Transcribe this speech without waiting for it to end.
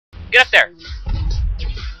Get up there!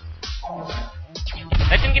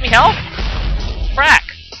 That didn't give me health? Frack!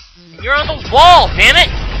 You're on the wall, damn it!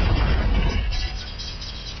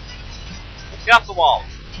 Get off the wall.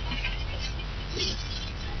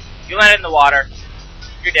 You landed in the water.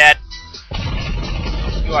 You're dead.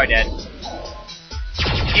 You are dead.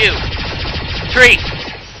 You! Tree!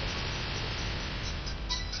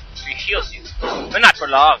 Tree shields you. But not for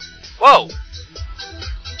long. Whoa!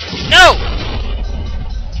 No!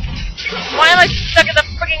 Why am I stuck in the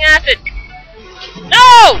freaking acid?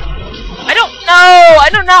 No! I don't know! I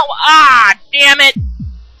don't know! Ah! Damn it!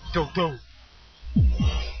 Go.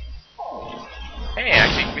 Hey,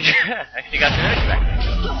 actually got some energy back.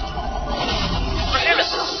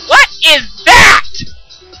 What is that?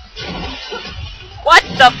 What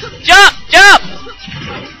the? Jump!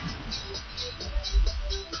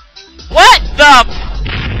 What the?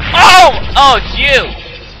 Oh, it's you!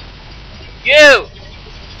 You!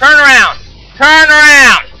 Turn around!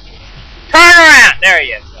 There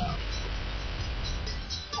you go.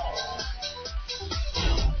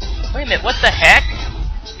 Wait a minute, what the heck?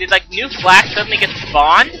 Did, like, new flags suddenly get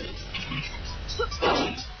spawned?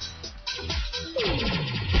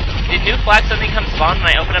 Did new flags suddenly come spawn when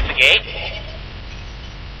I open up the gate?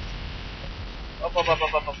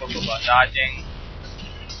 Dodging.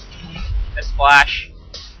 And splash.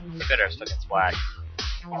 Better stuck in splash.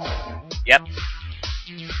 Yep.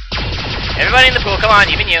 Everybody in the pool, come on,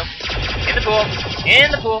 even you. In the pool.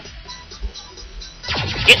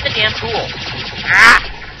 Get in the damn pool. Ah!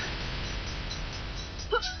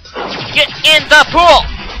 Get in the pool!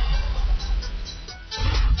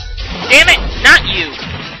 Damn it, not you!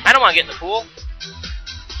 I don't want to get in the pool.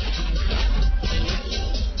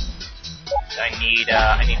 I need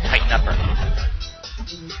to tighten up her.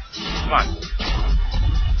 Come on.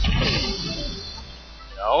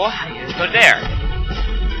 No, I just go there.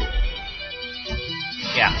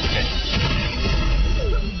 Yeah, good.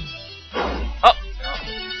 Oh!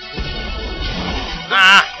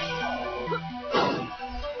 Ah!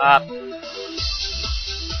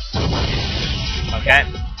 Okay.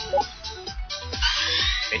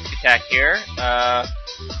 Basic attack here.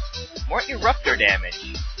 More eruptor damage.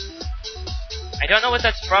 I don't know what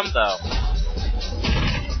that's from, though.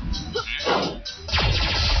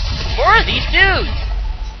 More of these dudes!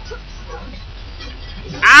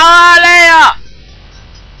 Alea!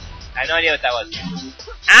 I have no idea what that was.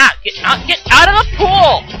 Ah! Get out of the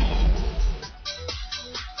pool!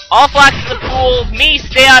 All flags in the pool, me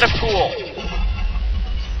stay out of pool!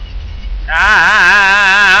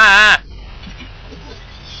 Ah!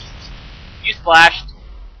 You splashed.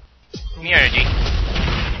 Give me your energy.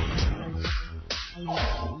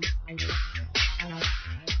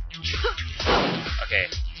 Okay.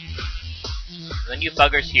 Then you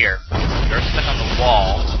buggers here. You're stuck on the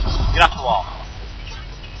wall. Get off the wall.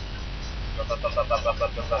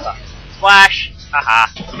 Splash! Haha.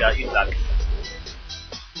 You suck.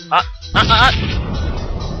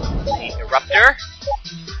 Eruptor.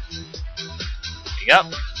 There you go.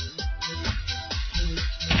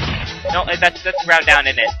 No, that's ground down,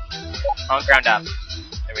 isn't it? On ground up.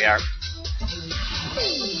 There we are.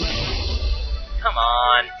 Come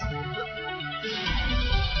on.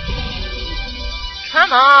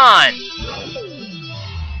 Come on!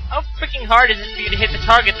 How freaking hard is it for you to hit the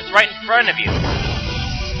target that's right in front of you?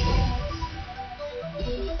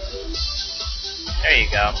 There you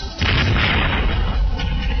go.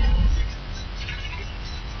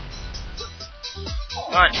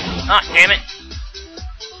 Come on. Ah, damn it.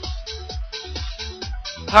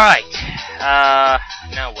 Alright.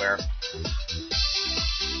 Now where?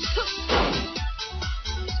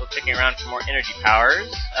 Still checking around for more energy powers.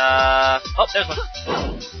 Oh, there's one.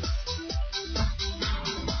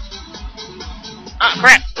 Ah,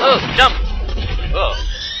 crap! Oh, jump! Oh.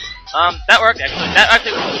 That worked, actually. That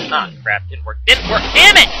actually worked. Ah, crap. Didn't work.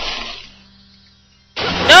 Damn it!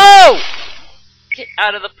 No! Get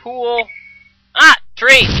out of the pool. Ah,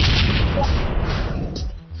 tree!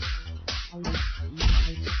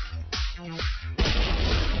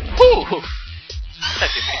 Whew! That's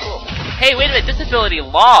actually pretty cool. Hey, wait a minute. This ability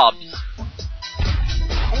lobs.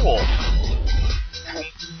 Cool.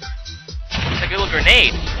 It's like a little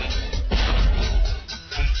grenade.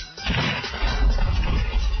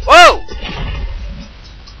 Whoa!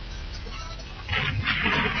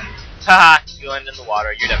 Haha, you land in the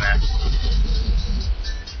water, you're dumbass.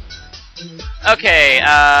 Okay,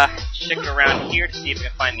 checking around here to see if we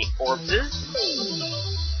can find any orbses.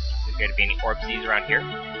 There's going to be any orbsies around here.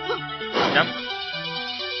 Jump.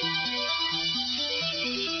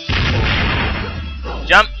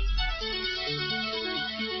 Jump!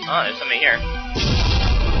 Oh, there's something here.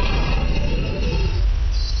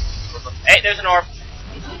 wait, there's an orb.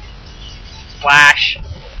 Splash.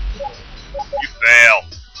 You fail.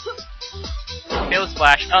 Fail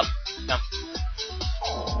splash. Up. Jump.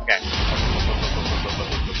 Okay.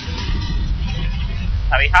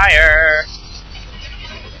 Probably higher.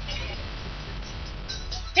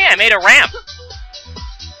 Hey, I made a ramp.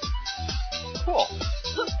 Cool.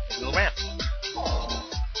 Little ramp.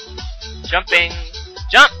 Jumping.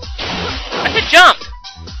 Jump! I said jump!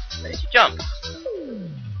 Why did you jump?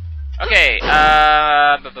 Okay,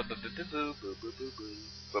 whoa,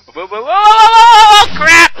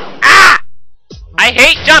 crap! Ah! I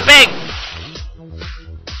hate jumping!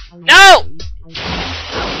 No!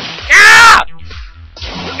 Ah!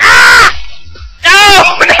 Ah!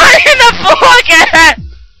 No! Not in the pool again!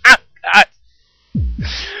 Oh, God.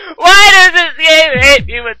 Why does this game hate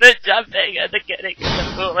me with the jumping and the getting in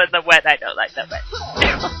the pool and the wet? I don't like the wet.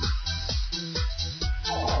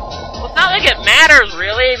 Well, it's not like it matters,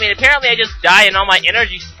 really. I mean, apparently I just die and all my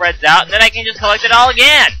energy spreads out, and then I can just collect it all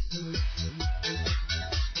again.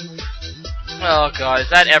 Oh, God, is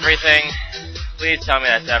that everything? Please tell me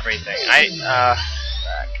that's everything. Fuck.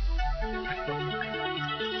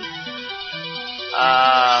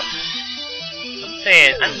 I'm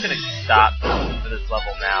saying, I'm just gonna stop for this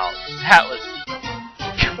level now. That was...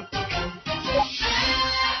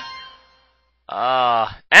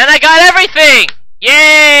 and I got everything!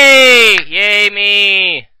 Yay! Yay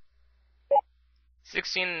me!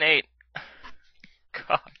 16 and 8.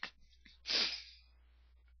 God.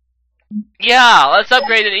 Yeah, let's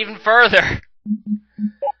upgrade it even further.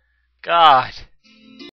 God.